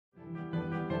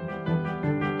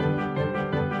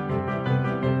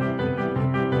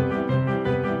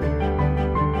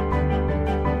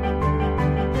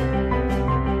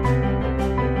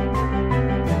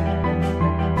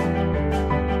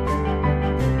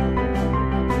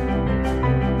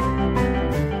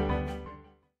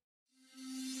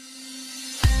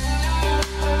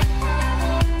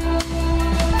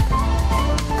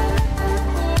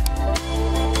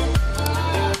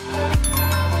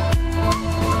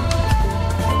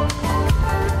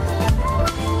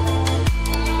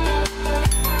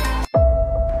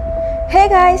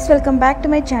guys, welcome back to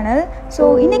my channel. So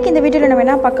இன்னைக்கு இந்த வீடியோல நம்ம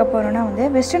என்ன பார்க்க போறோம்னா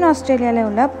வெஸ்டர்ன் ஆஸ்திரேலியால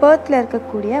உள்ள பெர்த்ல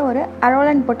இருக்கக்கூடிய ஒரு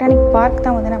Araluen Botanic பார்க்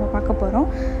தான் நம்ம பார்க்க போறோம்.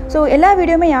 So எல்லா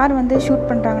வீடியோமே யார் ஷூட்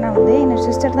பண்றாங்கன்னா என்னோட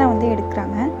சிஸ்டர் தான்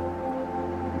எடுக்கறாங்க.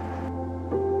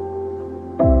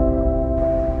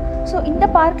 So இந்த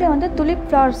பார்க்ல tulip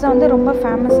flowers தான் ரொம்ப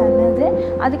ஃபேமஸ் ஆனது.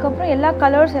 அதுக்கு அப்புறம் எல்லா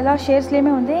கலர்ஸ் எல்லா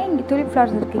ஷேட்ஸ்லயுமே இங்க tulip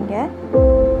flowers இருக்குங்க.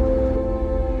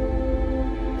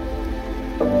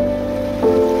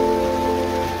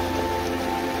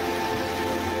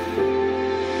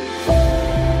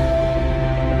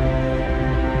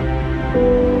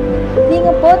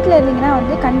 நீங்க பெர்த்ல இருந்தீங்கன்னா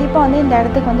கண்டிப்பா இந்த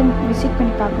இடத்துக்கு விசிட்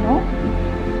பண்ணி பார்க்கணும்.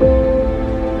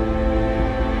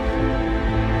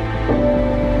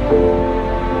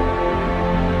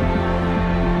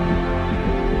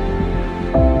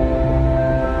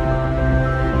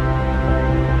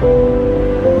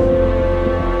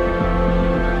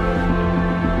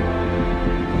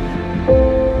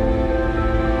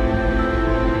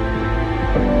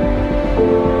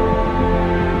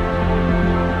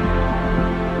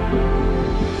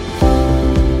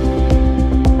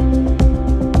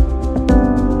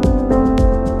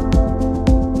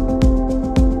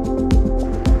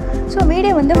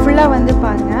 வீடியோ ஃபுல்லா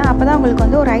பாருங்க, அப்பதான்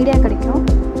உங்களுக்கு ஒரு ஐடியா கிடைக்கும்.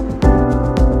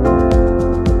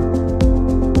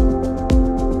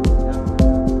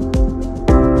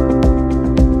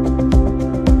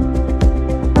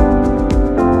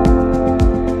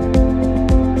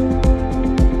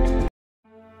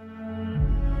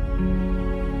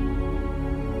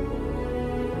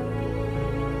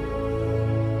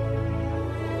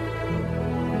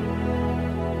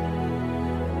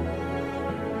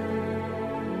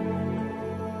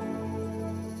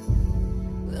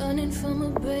 Running from a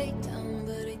breakdown,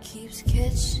 but it keeps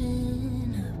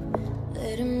catching up.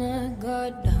 Letting my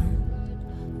guard down,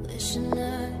 wishing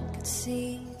I could see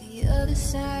the other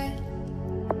side.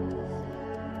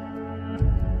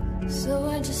 So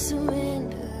I just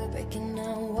surrender, breaking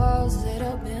down walls that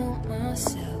I built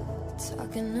myself.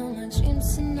 Talking all my dreams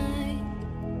tonight.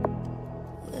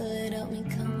 Will it help me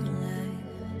come alive?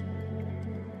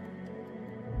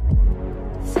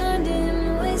 Finding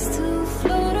ways to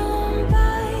float on.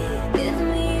 Give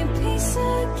me peace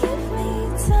or give me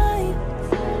time.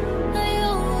 I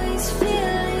always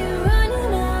feel it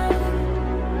running out.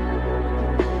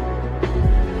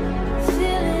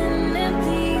 Feeling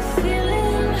empty,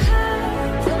 feeling high.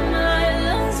 Fill my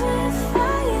lungs with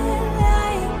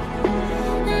firelight,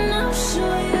 and I'll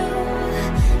show you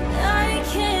I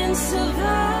can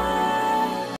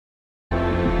survive.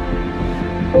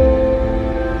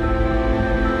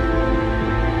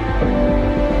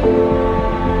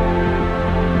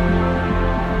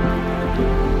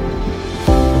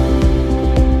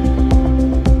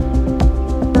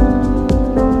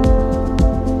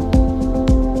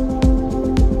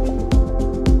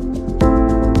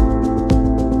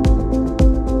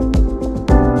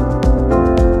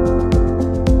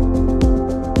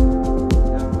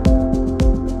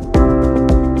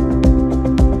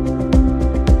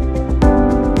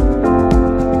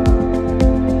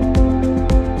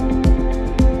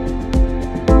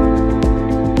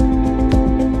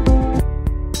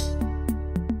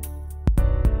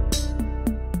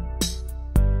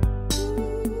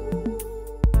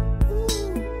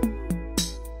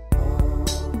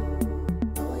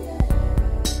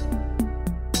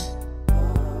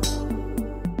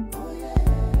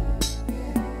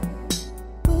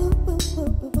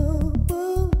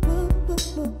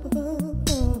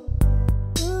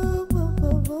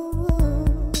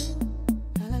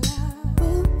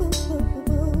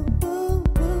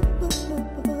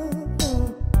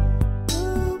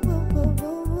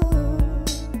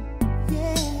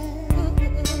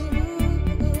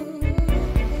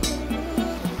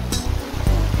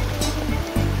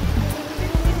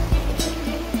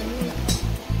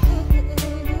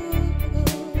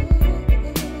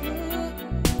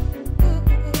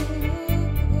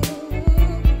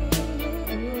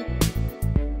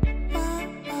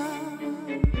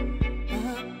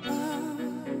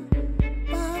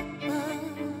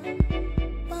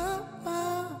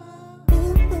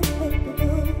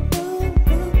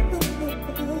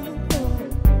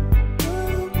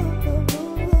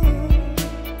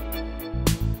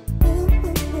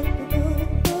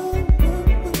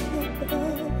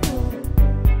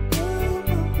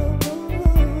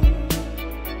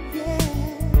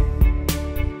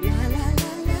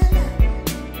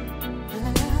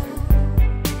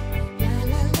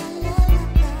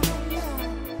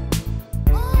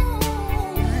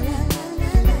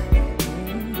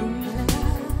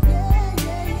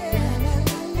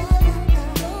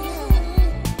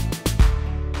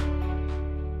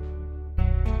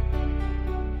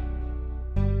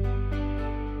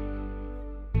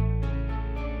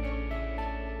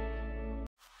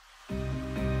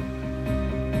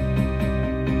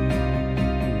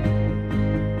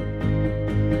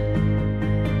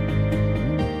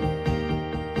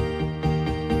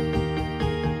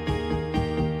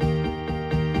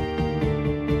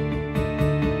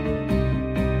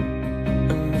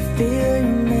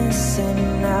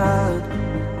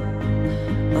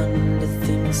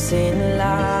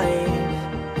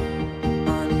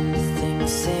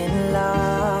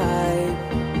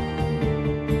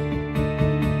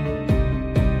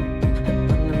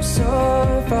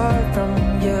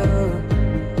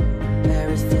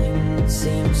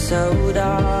 so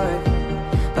dark,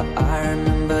 but I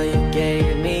remember you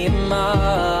gave me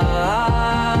more.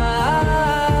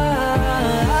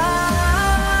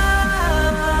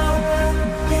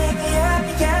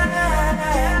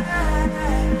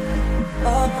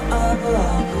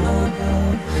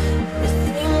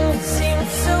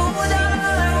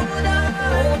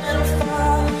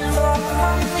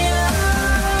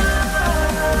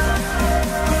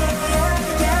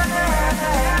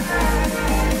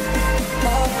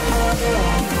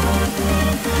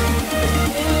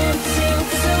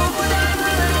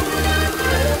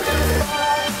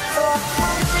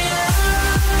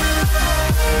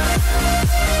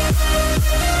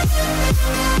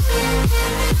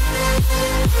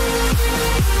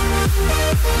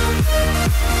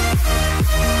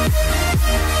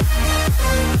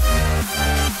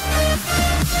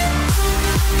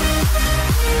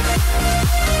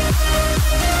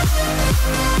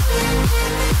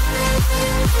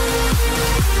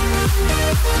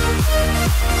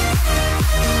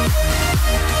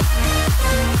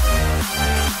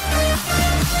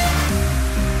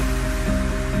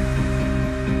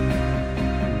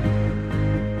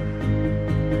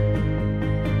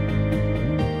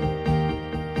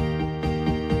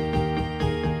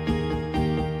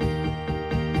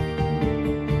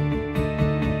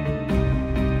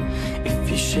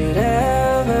 Should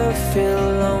ever feel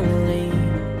lonely,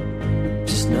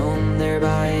 just know I'm there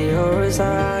by your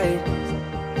side.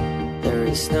 There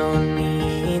is no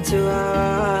need to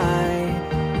hide.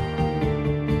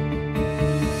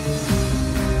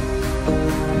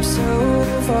 Oh, I'm so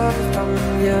far from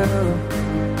you.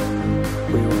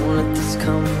 We won't let this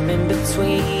come in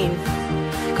between,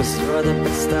 'cause you're the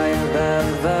best I have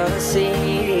ever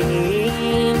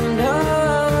seen.